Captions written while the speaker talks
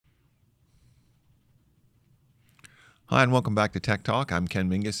Hi, and welcome back to Tech Talk. I'm Ken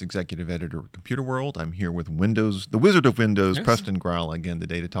Mingus, Executive Editor of Computer World. I'm here with Windows, the Wizard of Windows, yes. Preston Growell, again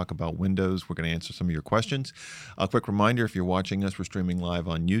today to talk about Windows. We're going to answer some of your questions. A quick reminder, if you're watching us, we're streaming live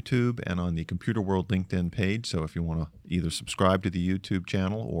on YouTube and on the Computer World LinkedIn page. So if you want to either subscribe to the YouTube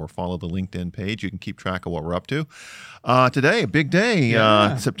channel or follow the LinkedIn page, you can keep track of what we're up to. Today, a big day,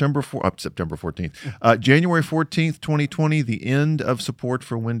 September 14th. January 14th, 2020, the end of support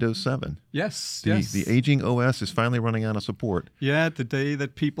for Windows 7. Yes, The aging OS is finally running out of support. Yeah, the day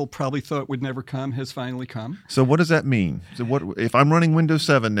that people probably thought would never come has finally come. So what does that mean? So what if I'm running Windows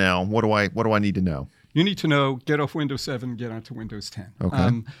 7 now? What do I need to know? You need to know, get off Windows 7, get onto Windows 10.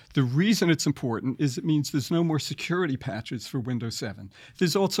 Okay. The reason it's important is it means there's no more security patches for Windows 7.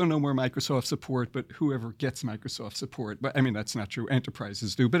 There's also no more Microsoft support, but whoever gets Microsoft support, but I mean, that's not true.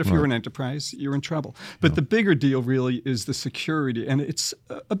 Enterprises do. But if you're an enterprise, you're in trouble. But the bigger deal really is the security. And it's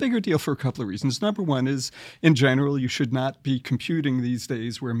a bigger deal for a couple of reasons. Number one is, in general, you should not be computing these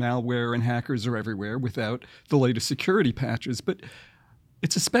days where malware and hackers are everywhere without the latest security patches. But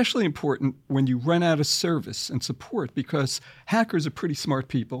it's especially important when you run out of service and support because hackers are pretty smart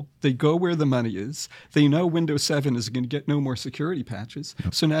people. They go where the money is. They know Windows 7 is going to get no more security patches.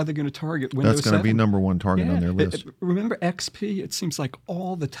 Yep. So now they're going to target Windows 7. That's going to be number one target on their list. Remember XP? It seems like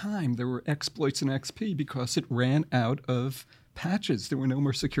all the time there were exploits in XP because it ran out of patches. There were no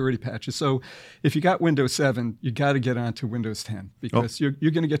more security patches. So if you got Windows 7, you got to get onto Windows 10 because you're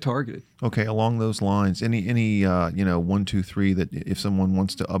going to get targeted. Okay, along those lines, any 1, 2, 3 that if someone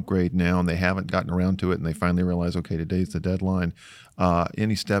wants to upgrade now and they haven't gotten around to it and they finally realize, okay, today's the deadline,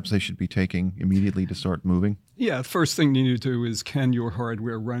 any steps they should be taking immediately to start moving? Yeah, the first thing you need to do is, can your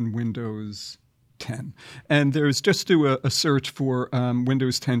hardware run Windows 10? And there's just do a search for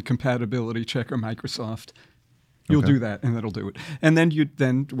Windows 10 compatibility checker Microsoft. You'll do that, and that'll do it. And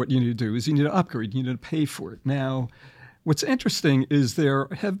then what you need to do is you need to upgrade. You need to pay for it. Now, what's interesting is there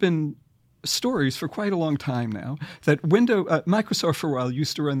have been stories for quite a long time now that Microsoft for a while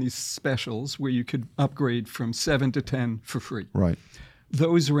used to run these specials where you could upgrade from 7 to 10 for free. Right.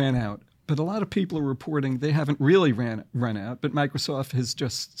 Those ran out. But a lot of people are reporting they haven't really run out, but Microsoft has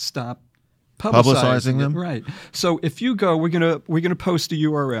just stopped publicizing them. Right. So if you go, we're gonna post a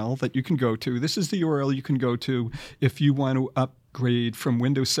URL that you can go to. This is the URL you can go to if you want to upgrade from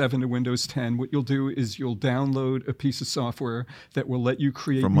Windows 7 to Windows 10. What you'll do is you'll download a piece of software that will let you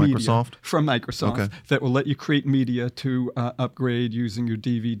create media. From Microsoft. Okay. That will let you create media to upgrade using your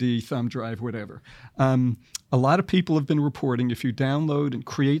DVD, thumb drive, whatever. A lot of people have been reporting if you download and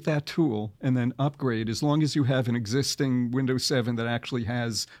create that tool and then upgrade, as long as you have an existing Windows 7 that actually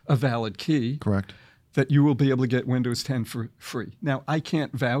has a valid key, correct, that you will be able to get Windows 10 for free. Now, I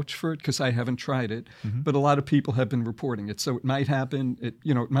can't vouch for it because I haven't tried it, but a lot of people have been reporting it. So it might happen. It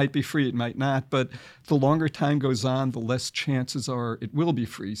might be free. It might not. But the longer time goes on, the less chances are it will be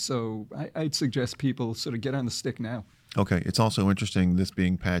free. So I'd suggest people sort of get on the stick now. Okay. It's also interesting, this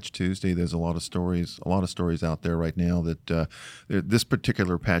being Patch Tuesday, there's a lot of stories out there right now that this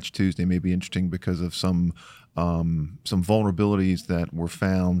particular Patch Tuesday may be interesting because of some vulnerabilities that were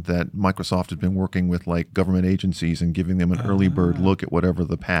found that Microsoft has been working with like government agencies and giving them an early bird look at whatever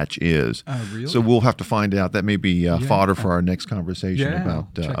the patch is. Really? So we'll have to find out. That may be fodder for our next conversation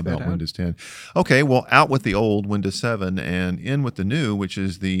about Windows 10. Okay, well, out with the old Windows 7 and in with the new, which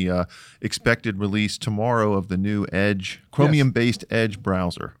is the expected release tomorrow of the new Edge, Chromium-based Edge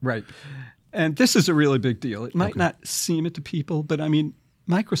browser. Right. And this is a really big deal. It might not seem it to people, but I mean,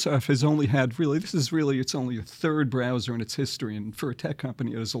 Microsoft has only had it's only a third browser in its history, and for a tech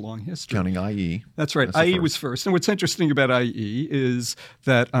company, it has a long history. Counting IE. That's right. IE was first. And what's interesting about IE is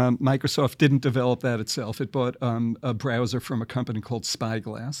that Microsoft didn't develop that itself. It bought a browser from a company called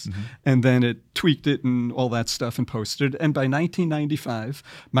Spyglass, and then it tweaked it and all that stuff and posted it. And by 1995,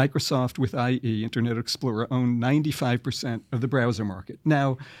 Microsoft with IE, Internet Explorer, owned 95% of the browser market.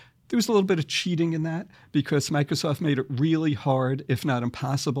 Now, there was a little bit of cheating in that because Microsoft made it really hard, if not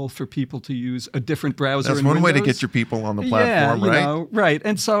impossible, for people to use a different browser. That's one way to get your people on the platform, right? Right.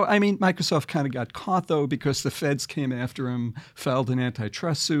 And so, I mean, Microsoft kind of got caught, though, because the feds came after him, filed an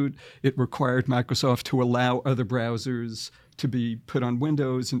antitrust suit. It required Microsoft to allow other browsers to be put on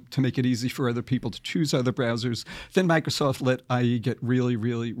Windows and to make it easy for other people to choose other browsers. Then Microsoft let IE get really,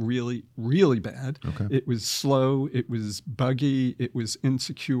 really, really, really bad. Okay. It was slow, it was buggy, it was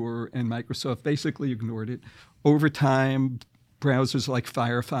insecure, and Microsoft basically ignored it. Over time, browsers like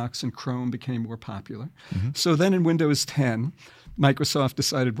Firefox and Chrome became more popular. So then in Windows 10, Microsoft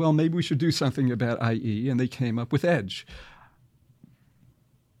decided, well, maybe we should do something about IE, and they came up with Edge.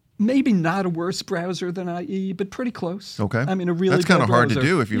 Maybe not a worse browser than IE, but pretty close. Okay. I mean, a really That's kind of hard to browser.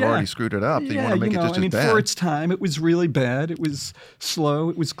 do if you've Yeah. already screwed it up. You want to make it just as bad. For its time, it was really bad. It was slow.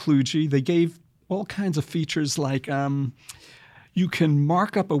 It was kludgy. They gave all kinds of features like you can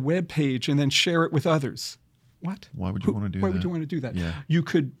mark up a web page and then share it with others. What? Why would you want to do that? Why would you want to do that? Yeah. You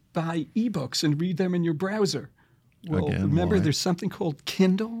could buy ebooks and read them in your browser. Well, Again, remember, why? there's something called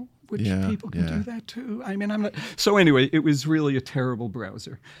Kindle, which Yeah, people can yeah. do that too. I mean, I'm not. So anyway, it was really a terrible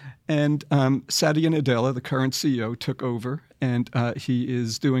browser. And Satya Nadella, the current CEO, took over, and he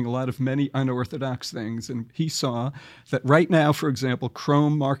is doing a lot of many unorthodox things. And he saw that right now, for example,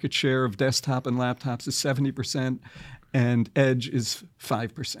 Chrome market share of desktop and laptops is 70%, and Edge is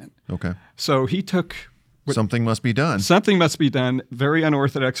 5%. Okay. So he took Something must be done. something must be done, very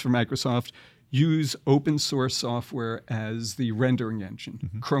unorthodox for Microsoft. Use open source software as the rendering engine,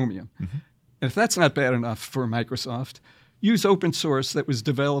 Chromium. And if that's not bad enough for Microsoft, use open source that was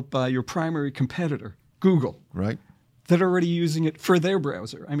developed by your primary competitor, Google, Right? that are already using it for their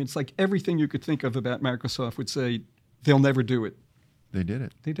browser. I mean, it's like everything you could think of about Microsoft would say they'll never do it. They did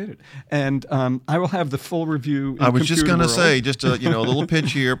it. They did it. And I will have the full review in I was just Computer going to World. say, just a little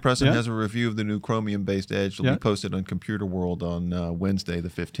pitch here. Preston Yeah. has a review of the new Chromium-based Edge. It'll Yeah. be posted on Computer World on Wednesday, the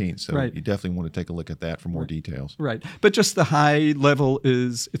 15th. So Right. you definitely want to take a look at that for more details. Right. But just the high level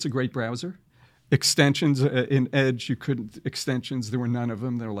is it's a great browser. Extensions in Edge, you couldn't, extensions, there were none of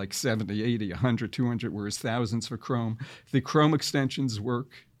them. There were like 70, 80, 100, 200, whereas thousands for Chrome. The Chrome extensions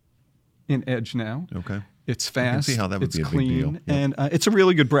work in Edge now. Okay. It's fast. see how that would it's be a big clean, deal. Yep. and it's a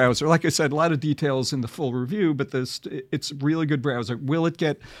really good browser. Like I said, a lot of details in the full review, but it's a really good browser. Will it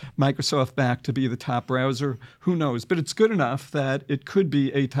get Microsoft back to be the top browser? Who knows? But it's good enough that it could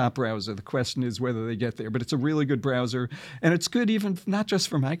be a top browser. The question is whether they get there. But it's a really good browser, and it's good even not just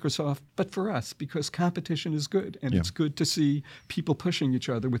for Microsoft, but for us, because competition is good, and it's good to see people pushing each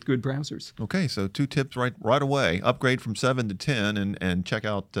other with good browsers. Okay, so 2 tips right away. Upgrade from 7 to 10 and check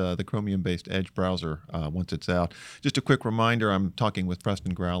out the Chromium-based Edge browser once it's out. Just a quick reminder, I'm talking with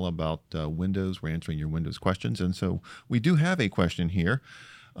Preston Growler about Windows. We're answering your Windows questions. And so we do have a question here.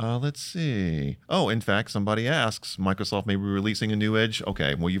 Let's see. Oh, in fact, somebody asks, Microsoft may be releasing a new Edge.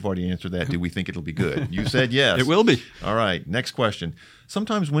 Okay, well, you've already answered that. Do we think it'll be good? You said yes. It will be. All right, next question.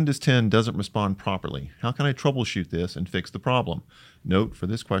 Sometimes Windows 10 doesn't respond properly. How can I troubleshoot this and fix the problem? Note for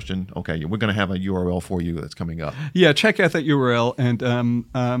this question, okay, we're going to have a URL for you that's coming up. Yeah, check out that URL.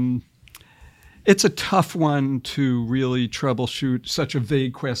 And it's a tough one to really troubleshoot, such a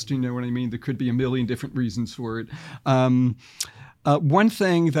vague question, you know what I mean? There could be a million different reasons for it. One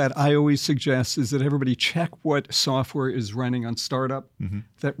thing that I always suggest is that everybody check what software is running on startup.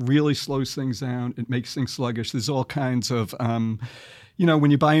 That really slows things down. It makes things sluggish. There's all kinds of,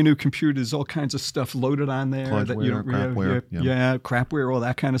 when you buy a new computer, there's all kinds of stuff loaded on there that you don't crapware, crapware, all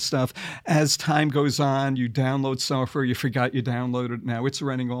that kind of stuff. As time goes on, you download software, you forgot you downloaded it. Now it's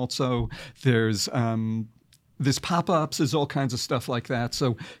running also. There's pop-ups, there's all kinds of stuff like that.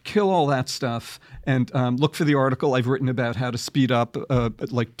 So kill all that stuff and look for the article I've written about how to speed up,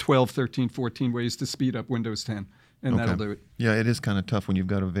 like 12, 13, 14 ways to speed up Windows 10. And that'll do it. Yeah, it is kind of tough when you've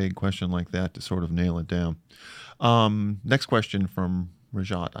got a vague question like that to sort of nail it down. Next question from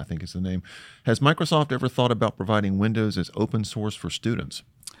Rajat, I think is the name. Has Microsoft ever thought about providing Windows as open source for students?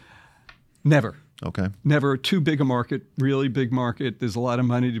 Never. Okay. Never. Too big a market, really big market. There's a lot of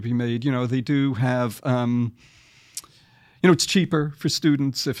money to be made. They do have, it's cheaper for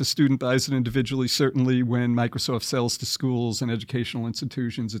students. If a student buys it individually, certainly when Microsoft sells to schools and educational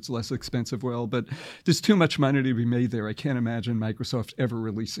institutions, it's less expensive. Well, but there's too much money to be made there. I can't imagine Microsoft ever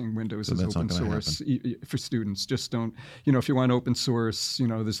releasing Windows as open source for students. Just don't, if you want open source,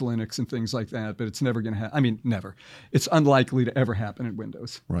 there's Linux and things like that, but it's never going to happen. I mean, never. It's unlikely to ever happen in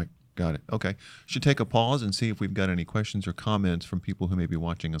Windows. Right. Got it. Okay. Should take a pause and see if we've got any questions or comments from people who may be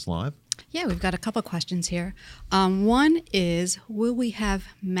watching us live. Yeah, we've got a couple questions here. One is, will we have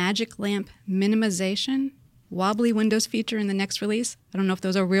Magic Lamp minimization, wobbly Windows feature in the next release? I don't know if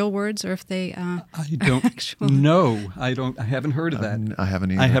those are real words or if they I don't know. I haven't heard of that. I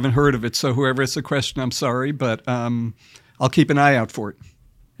haven't either. I haven't heard of it. So whoever asked the question, I'm sorry, but I'll keep an eye out for it.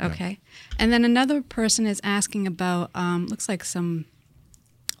 Okay. And then another person is asking about, looks like some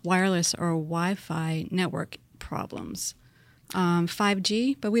wireless or Wi-Fi network problems.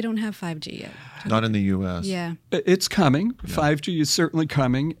 5G, but we don't have 5G yet. Not in the U.S. Yeah. It's coming. Yeah. 5G is certainly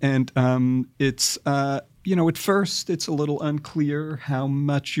coming. And it's, at first it's a little unclear how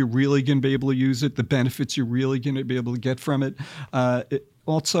much you're really going to be able to use it, the benefits you're really going to be able to get from it.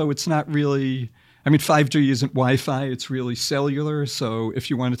 Also, it's not really I mean, 5G isn't Wi-Fi, it's really cellular. So if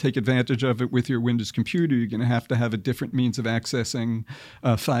you want to take advantage of it with your Windows computer, you're going to have a different means of accessing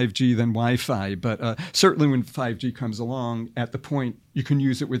 5G than Wi-Fi. But certainly when 5G comes along, at the point you can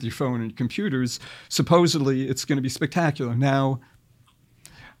use it with your phone and computers, supposedly it's going to be spectacular. Now,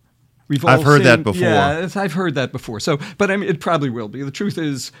 I've heard that before. Yeah, I've heard that before. So, but I mean, it probably will be. The truth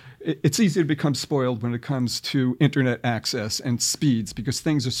is, it's easy to become spoiled when it comes to internet access and speeds because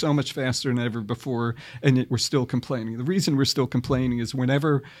things are so much faster than ever before, and yet we're still complaining. The reason we're still complaining is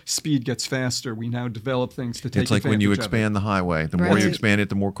whenever speed gets faster, we now develop things to take advantage of it. It's like when you expand the highway. The more you expand it,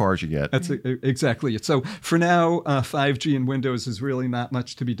 the more cars you get. That's exactly it. So for now, 5G in Windows is really not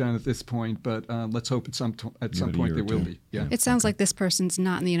much to be done at this point, but let's hope at some point there will be. Yeah. It sounds like this person's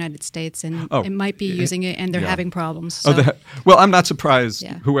not in the United States, and it might be using it, and they're having problems. So. Well, I'm not surprised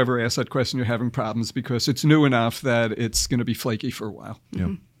whoever asked that question, you're having problems because it's new enough that it's going to be flaky for a while.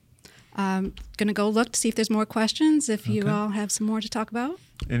 Going to go look to see if there's more questions, if you all have some more to talk about.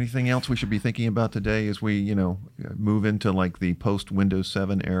 Anything else we should be thinking about today as we, move into like the post-Windows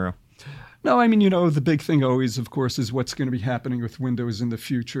 7 era? No, I mean, the big thing always, of course, is what's going to be happening with Windows in the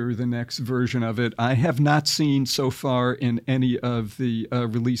future, the next version of it. I have not seen so far in any of the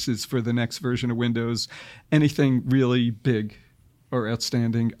releases for the next version of Windows anything really big or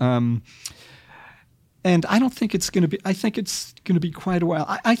outstanding. And I don't think it's going to be, I think it's going to be quite a while.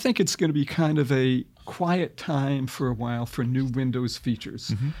 I think it's going to be kind of a quiet time for a while for new Windows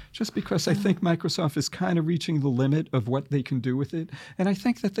features, just because I think Microsoft is kind of reaching the limit of what they can do with it. And I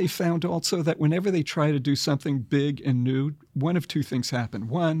think that they found also that whenever they try to do something big and new, one of two things happen.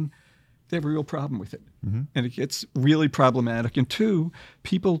 One, they have a real problem with it. And it gets really problematic. And two,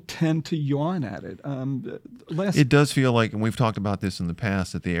 people tend to yawn at it. It does feel like, and we've talked about this in the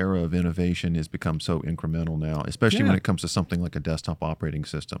past, that the era of innovation has become so incremental now, especially when it comes to something like a desktop operating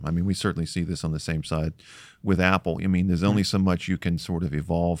system. I mean, we certainly see this on the same side with Apple. I mean, there's only so much you can sort of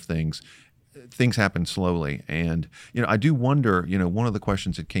evolve things. Things happen slowly. And, I do wonder, one of the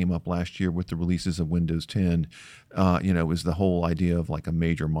questions that came up last year with the releases of Windows 10, is the whole idea of like a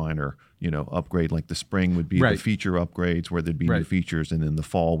major minor, upgrade. Like the spring would be the feature upgrades where there'd be new features, and then the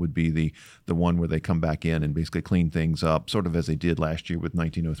fall would be the one where they come back in and basically clean things up, sort of as they did last year with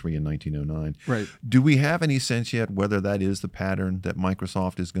 1903 and 1909. Right. Do we have any sense yet whether that is the pattern that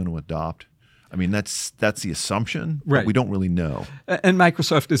Microsoft is going to adopt? I mean, that's the assumption, but we don't really know. And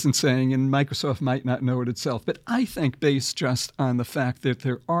Microsoft isn't saying, and Microsoft might not know it itself, but I think based just on the fact that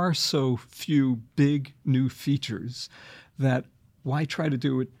there are so few big new features that why try to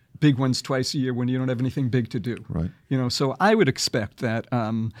do it big ones twice a year when you don't have anything big to do? Right. So I would expect that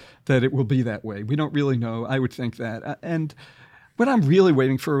that it will be that way. We don't really know. I would think that. And what I'm really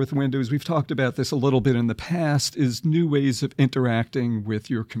waiting for with Windows, we've talked about this a little bit in the past, is new ways of interacting with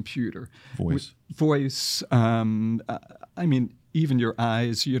your computer. Voice. I mean, even your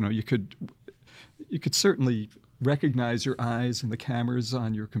eyes. You could certainly recognize your eyes and the cameras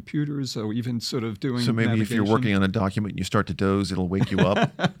on your computers, so even sort of doing So maybe navigation. If you're working on a document and you start to doze, it'll wake you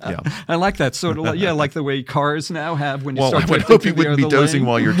up. Yeah, I like that. Sort of, like the way cars now have when you start to I would hope you wouldn't be dozing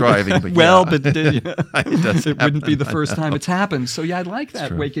while you're driving. But but it wouldn't be the first time it's happened. So yeah, I like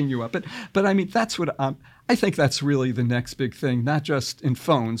that, waking you up. But I mean, that's what I think that's really the next big thing, not just in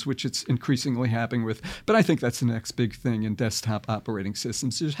phones, which it's increasingly happening with, but I think that's the next big thing in desktop operating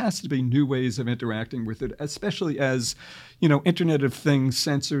systems. There has to be new ways of interacting with it, especially as, Internet of Things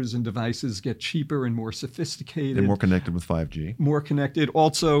sensors and devices get cheaper and more sophisticated. And more connected with 5G. More connected.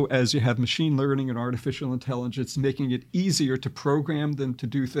 Also, as you have machine learning and artificial intelligence, making it easier to program than to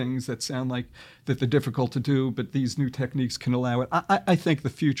do things that sound like that they're difficult to do, but these new techniques can allow it. I think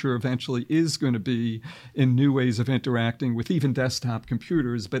the future eventually is going to be in new ways of interacting with even desktop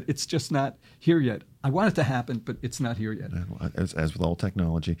computers, but it's just not here yet. I want it to happen, but it's not here yet. As with all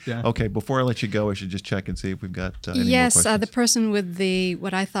technology. Yeah. Okay, before I let you go, I should just check and see if we've got any more questions. questions. The person with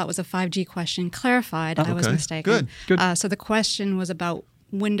what I thought was a 5G question clarified. I was mistaken. Good. So the question was about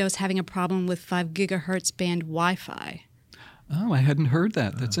Windows having a problem with 5 gigahertz band Wi-Fi. Oh, I hadn't heard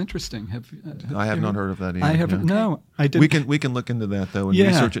that. That's interesting. I have not heard of that either. I haven't. Yeah. No, I didn't. We can look into that though and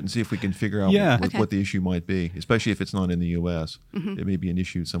research it and see if we can figure out what the issue might be. Especially if it's not in the U.S., it may be an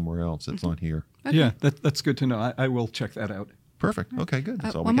issue somewhere else that's not here. Okay. Yeah, that's good to know. I will check that out. Perfect. Okay, good.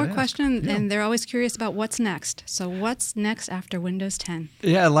 That's all one we more can question, ask. and they're always curious about what's next. So what's next after Windows 10?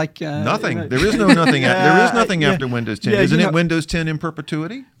 Yeah, like nothing. There is nothing. There is nothing after Windows 10. Isn't it Windows 10 in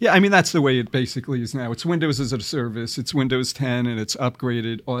perpetuity? Yeah, I mean that's the way it basically is now. It's Windows as a service. It's Windows 10, and it's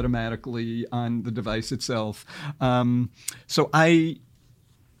upgraded automatically on the device itself. So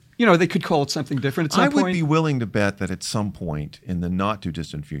they could call it something different at some I point. would be willing to bet that at some point in the not too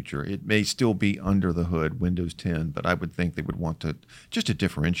distant future, it may still be under the hood Windows 10, but I would think they would want to just to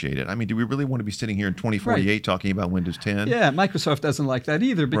differentiate it. I mean, do we really want to be sitting here in 2048 talking about Windows 10? Yeah, Microsoft doesn't like that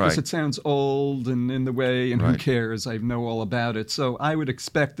either because Right. it sounds old and in the way, and who Right. cares? I know all about it. So I would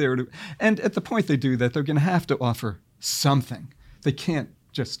expect there to, and at the point they do that, they're going to have to offer something. They can't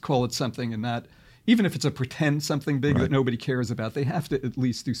just call it something and not, even if it's a pretend something big Right. that nobody cares about, they have to at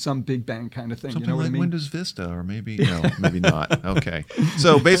least do some big bang kind of thing. Something you know what like I mean? Windows Vista, or maybe maybe not. Okay,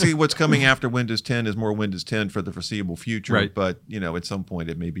 so basically, what's coming after Windows 10 is more Windows 10 for the foreseeable future. Right. But at some point,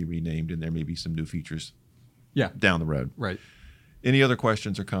 it may be renamed, and there may be some new features Yeah, down the road. right. Any other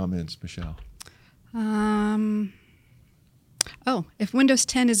questions or comments, Michelle? If Windows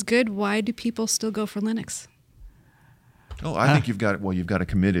 10 is good, why do people still go for Linux? Oh, I think you've got a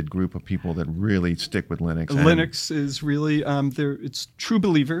committed group of people that really stick with Linux. And Linux is really it's true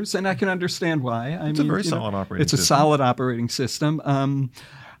believers, and I can understand why. It's a very solid operating It's a system. solid operating system,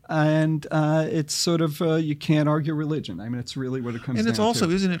 and it's sort of you can't argue religion. I mean, it's really what it comes And down it's also,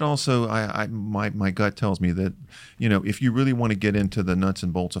 to. isn't it also? My gut tells me that if you really want to get into the nuts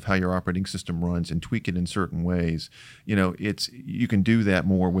and bolts of how your operating system runs and tweak it in certain ways, you can do that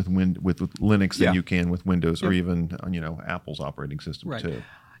more with Linux than Yeah. you can with Windows or Yep. even Apple's operating system Right. too.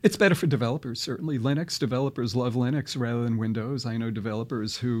 It's better for developers, certainly. Linux developers love Linux rather than Windows. I know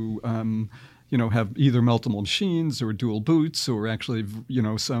developers who, have either multiple machines or dual boots or actually,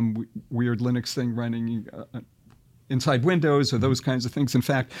 some weird Linux thing running inside Windows or those kinds of things. In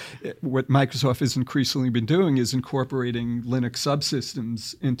fact, what Microsoft has increasingly been doing is incorporating Linux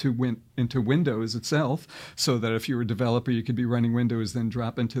subsystems into Windows itself, so that if you're a developer, you could be running Windows, then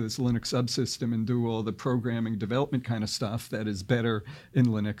drop into this Linux subsystem and do all the programming development kind of stuff that is better in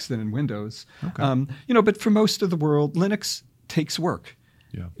Linux than in Windows. Okay. But for most of the world, Linux takes work.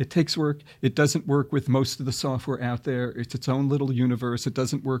 Yeah. It takes work. It doesn't work with most of the software out there. It's its own little universe. It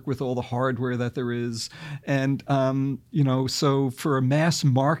doesn't work with all the hardware that there is. And, so for a mass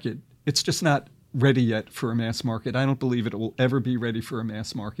market, it's just not ready yet for a mass market. I don't believe it will ever be ready for a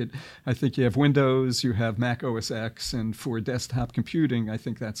mass market. I think you have Windows, you have Mac OS X, and for desktop computing, I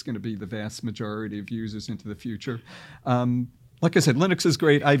think that's going to be the vast majority of users into the future. Like I said, Linux is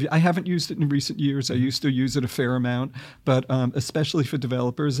great. I haven't used it in recent years. I used to use it a fair amount, but especially for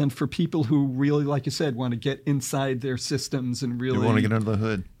developers and for people who really, like you said, want to get inside their systems and really You want to get under the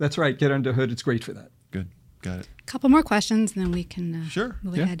hood. That's right, get under the hood. It's great for that. Good. Got it. A couple more questions, and then we can Sure.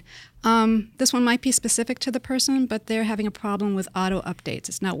 move Yeah. ahead. This one might be specific to the person, but they're having a problem with auto updates.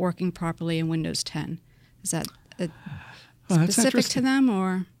 It's not working properly in Windows 10. Is that That's specific to interesting. them,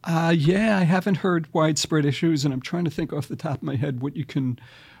 or? Yeah, I haven't heard widespread issues, and I'm trying to think off the top of my head what you can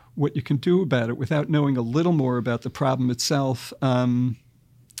do about it without knowing a little more about the problem itself.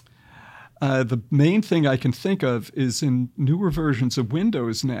 The main thing I can think of is in newer versions of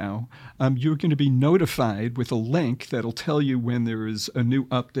Windows now, you're going to be notified with a link that'll tell you when there is a new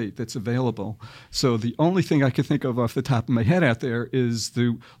update that's available. So the only thing I can think of off the top of my head out there is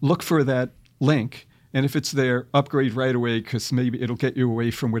to look for that link. And if it's there, upgrade right away, because maybe it'll get you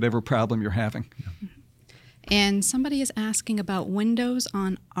away from whatever problem you're having. And somebody is asking about Windows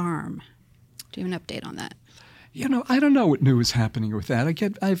on ARM. Do you have an update on that? I don't know what new is happening with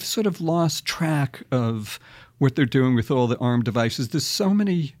that. I've sort of lost track of what they're doing with all the ARM devices. There's so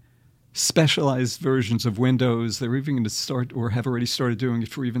many specialized versions of Windows. They're even going to start or have already started doing it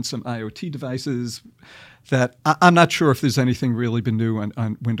for even some IoT devices that I'm not sure if there's anything really been new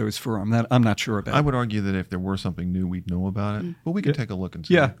on Windows for ARM. That I'm not sure about. I would argue that if there were something new, we'd know about it. But we could take a look and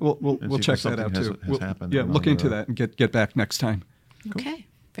see. Yeah, we'll and we'll see check if that out something too. has happened Yeah, along look the into road. that and get back next time. Okay.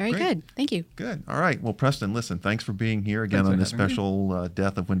 Very Great. good. Thank you. Good. All right. Well, Preston, listen, thanks for being here again Thanks on for this having me. special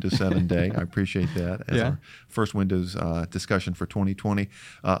Death of Windows 7 Day. I appreciate that as Yeah. our first Windows discussion for 2020.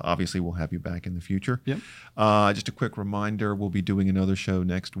 Obviously, we'll have you back in the future. Yep. Just a quick reminder, we'll be doing another show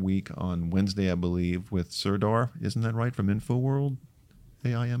next week on Wednesday, I believe, with Serdar. Isn't that right? From InfoWorld,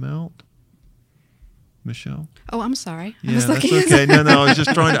 AIML? Michelle? Oh, I'm sorry. I Yeah, was that's looking at okay. No, I was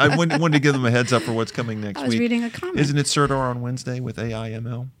just trying to, I wanted to give them a heads up for what's coming next I was week. reading a comment. Isn't it Serdar on Wednesday with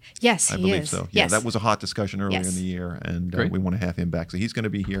AIML? Yes, I he believe is. so. Yeah, Yes. that was a hot discussion earlier Yes. in the year, and Great. we want to have him back. So he's going to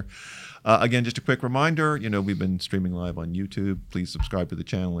be here. Again, just a quick reminder, we've been streaming live on YouTube. Please subscribe to the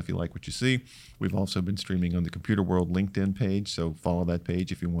channel if you like what you see. We've also been streaming on the Computer World LinkedIn page, so follow that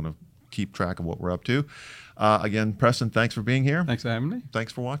page if you want to keep track of what we're up to. Again, Preston, thanks for being here. Thanks for having me.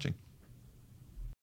 Thanks for watching.